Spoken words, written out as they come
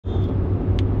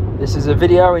This is a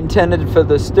video intended for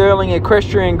the Sterling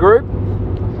Equestrian Group.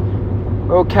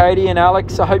 Well, Katie and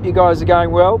Alex, I hope you guys are going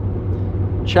well.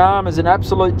 Charm is an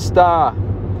absolute star.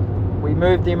 We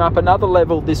moved him up another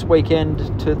level this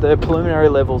weekend to the preliminary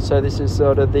level, so this is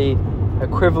sort of the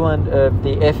equivalent of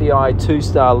the FEI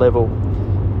 2-star level.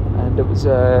 And it was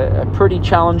a pretty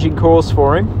challenging course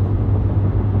for him.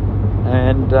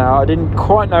 And I didn't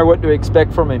quite know what to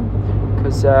expect from him,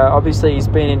 because obviously he's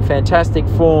been in fantastic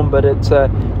form, but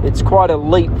it's quite a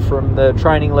leap from the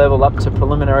training level up to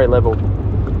preliminary level.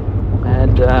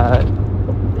 And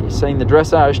you've seen the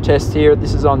dressage test here.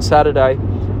 This is on Saturday,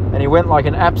 and he went like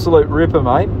an absolute ripper,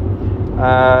 mate.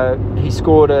 He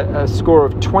scored a score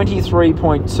of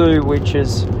 23.2, which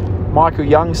is Michael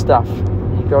Young stuff.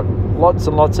 He got lots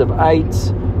and lots of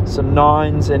 8s, some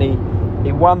 9s, and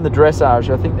he won the dressage.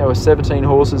 I think there were 17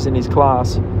 horses in his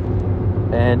class.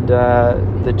 And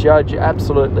the judge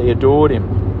absolutely adored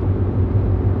him.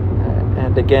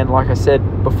 And again, like I said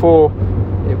before,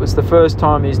 it was the first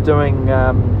time he's doing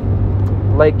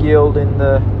leg yield in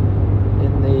the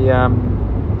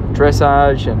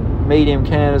dressage, and medium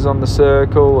canters on the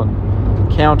circle,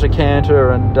 and counter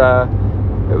canter, and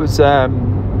it was I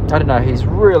don't know, he's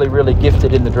really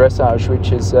gifted in the dressage,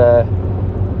 which is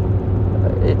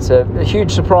it's a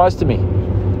huge surprise to me.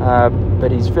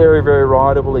 But he's very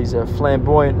rideable. He's a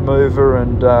flamboyant mover,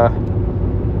 and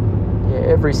yeah,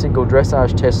 every single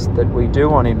dressage test that we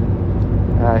do on him,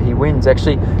 he wins.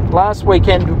 Actually, last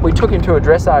weekend we took him to a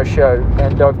dressage show,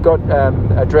 and I've got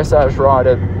a dressage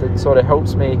rider that sort of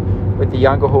helps me with the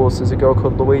younger horses, a girl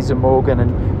called Louisa Morgan,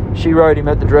 and she rode him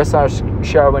at the dressage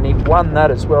show, and he won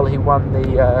that as well. He won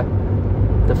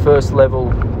the first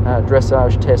level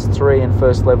dressage test 3 and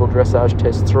first level dressage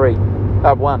test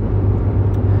 1.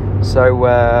 So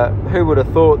who would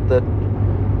have thought that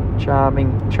Charm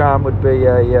would be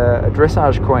a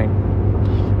dressage queen?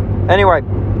 Anyway,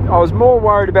 I was more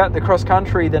worried about the cross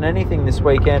country than anything this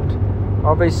weekend.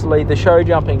 Obviously, the show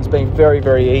jumping's been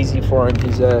very easy for him.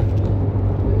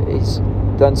 He's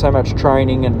done so much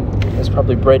training and is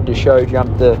probably bred to show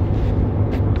jump the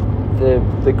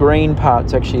green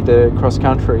parts, actually the cross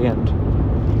country, and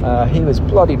he was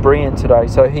bloody brilliant today.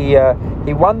 So he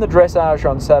won the dressage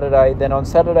on Saturday. Then on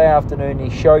Saturday afternoon he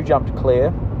show jumped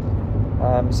clear.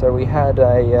 So we had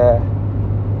a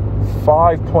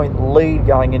 5-point lead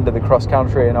going into the cross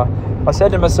country, and I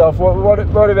said to myself, what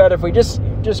about if we just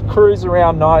cruise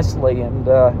around nicely? And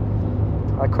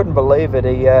I couldn't believe it.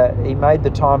 He made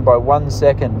the time by 1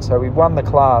 second. So he won the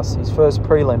class, his first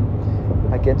prelim,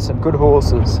 against some good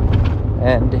horses,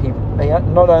 and he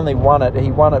not only won it,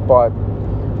 he won it by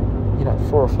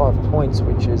 4 or 5 points,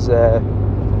 which is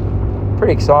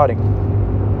pretty exciting.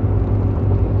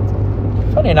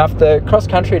 Funny enough, the cross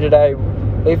country today,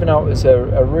 even though it was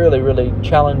a really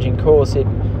challenging course, it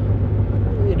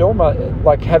almost,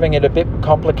 like having it a bit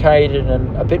complicated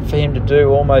and a bit for him to do,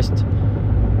 almost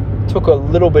took a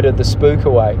little bit of the spook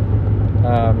away.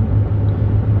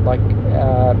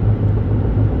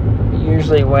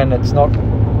 Usually when it's not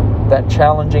that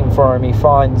challenging for him, he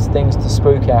finds things to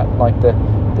spook at, like the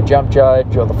jump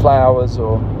judge or the flowers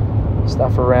or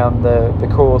stuff around the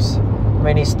course. I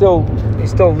mean, he's still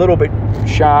a little bit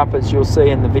sharp, as you'll see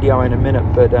in the video in a minute,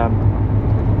 but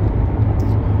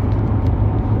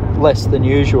less than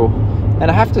usual. And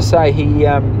I have to say, he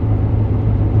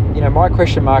my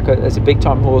question mark as a big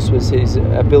time horse was his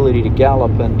ability to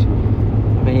gallop, and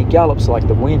I mean, he gallops like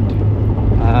the wind.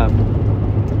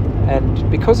 And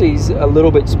because he's a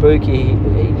little bit spooky,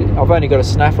 I've only got a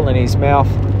snaffle in his mouth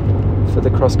for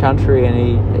the cross country, and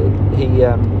he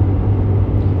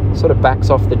sort of backs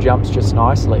off the jumps just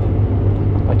nicely.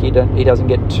 Like he doesn't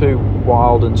get too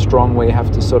wild and strong where you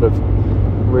have to sort of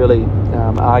really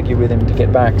argue with him to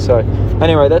get back. So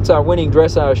anyway, that's our winning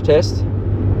dressage test.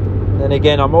 And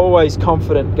again, I'm always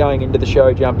confident going into the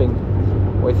show jumping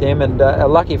with him, and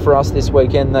lucky for us this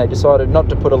weekend they decided not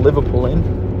to put a Liverpool in,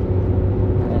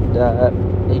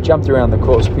 and he jumped around the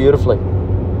course beautifully.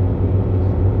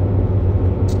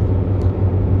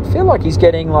 I feel like he's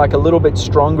getting like a little bit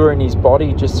stronger in his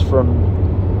body just from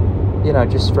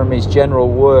his general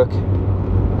work.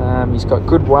 He's got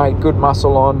good weight, good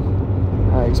muscle on.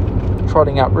 He's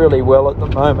trotting up really well at the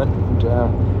moment,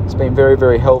 and he's been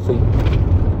very healthy,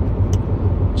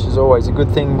 which is always a good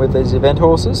thing with these event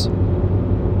horses.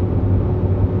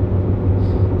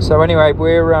 So anyway,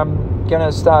 we're going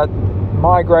to start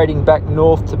migrating back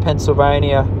north to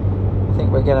Pennsylvania. I think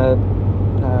we're going to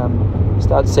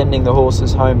start sending the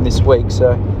horses home this week.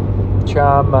 So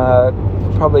Charm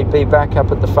will probably be back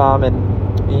up at the farm in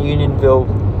Unionville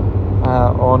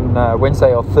on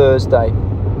Wednesday or Thursday.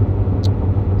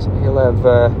 So he'll have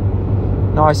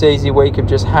nice easy week of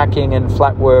just hacking and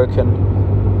flat work, and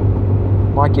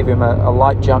might give him a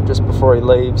light jump just before he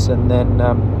leaves, and then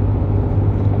I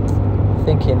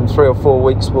think in 3 or 4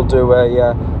 weeks we'll do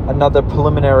another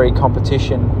preliminary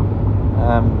competition,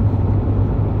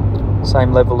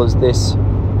 same level as this,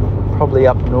 probably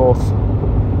up north,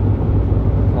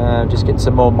 just get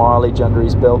some more mileage under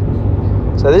his belt.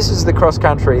 So this is the cross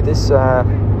country. This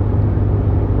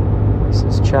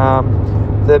is Charm.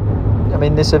 I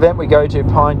mean, this event we go to,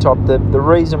 Pine Top, the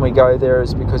reason we go there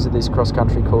is because of this cross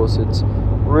country course. It's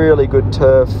really good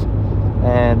turf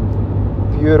and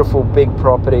beautiful big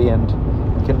property, and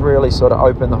you can really sort of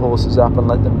open the horses up and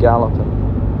let them gallop.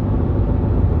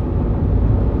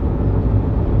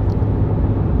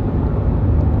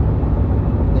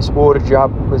 And this water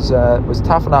jump was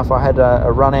tough enough. I had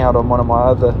a run out on one of my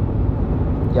other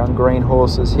young green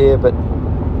horses here, but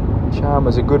Charm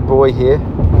was a good boy here.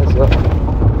 There's a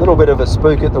little bit of a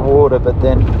spook at the water, but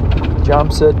then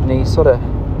jumps it and he sort of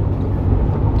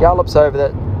gallops over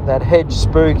that hedge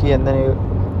spooky, and then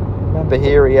remember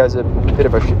here he has a bit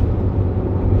of a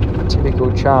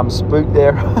typical Charm spook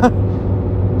there.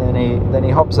 and then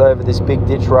he hops over this big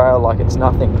ditch rail like it's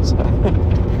nothing. So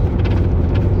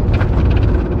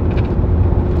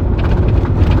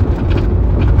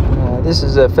this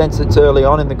is a fence that's early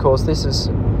on in the course. This is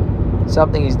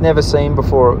something he's never seen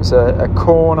before. It was a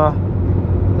corner,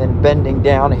 and then bending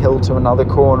downhill to another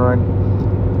corner,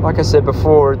 and like I said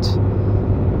before, it's,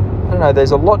 I don't know,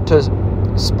 there's a lot to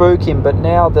spook him, but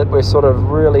now that we're sort of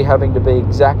really having to be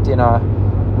exact in our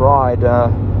ride, I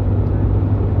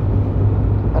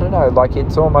don't know, like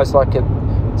it's almost like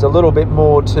it's a little bit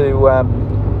more for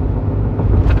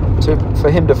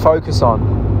him to focus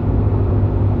on.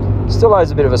 Still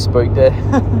has a bit of a spook there.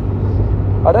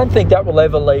 I don't think that will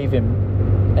ever leave him.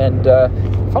 And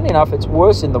funny enough, it's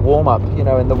worse in the warm-up. You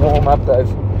know, in the warm-up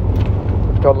they've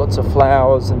got lots of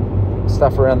flowers and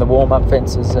stuff around the warm-up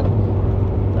fences, and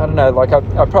I don't know, like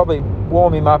I probably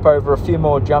warm him up over a few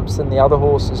more jumps than the other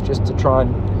horses just to try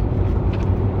and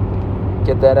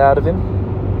get that out of him.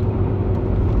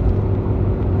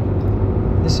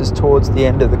 This is towards the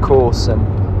end of the course, and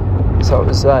so it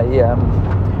was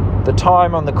the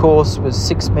time on the course was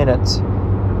 6 minutes,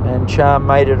 and Charm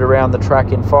made it around the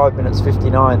track in 5 minutes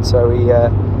 59, so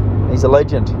he's a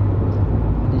legend.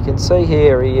 You can see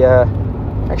here he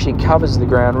actually covers the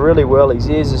ground really well. His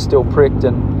ears are still pricked,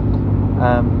 and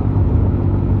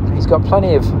he's got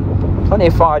plenty of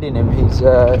fight in him. He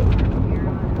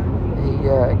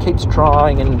keeps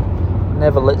trying and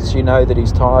never lets you know that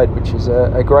he's tired, which is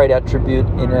a great attribute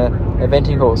in a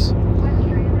eventing horse.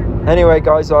 Anyway,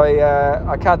 guys,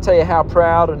 I can't tell you how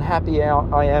proud and happy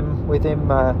I am with him.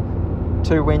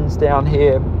 2 wins down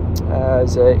here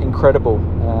is incredible.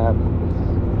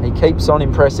 He keeps on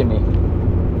impressing me.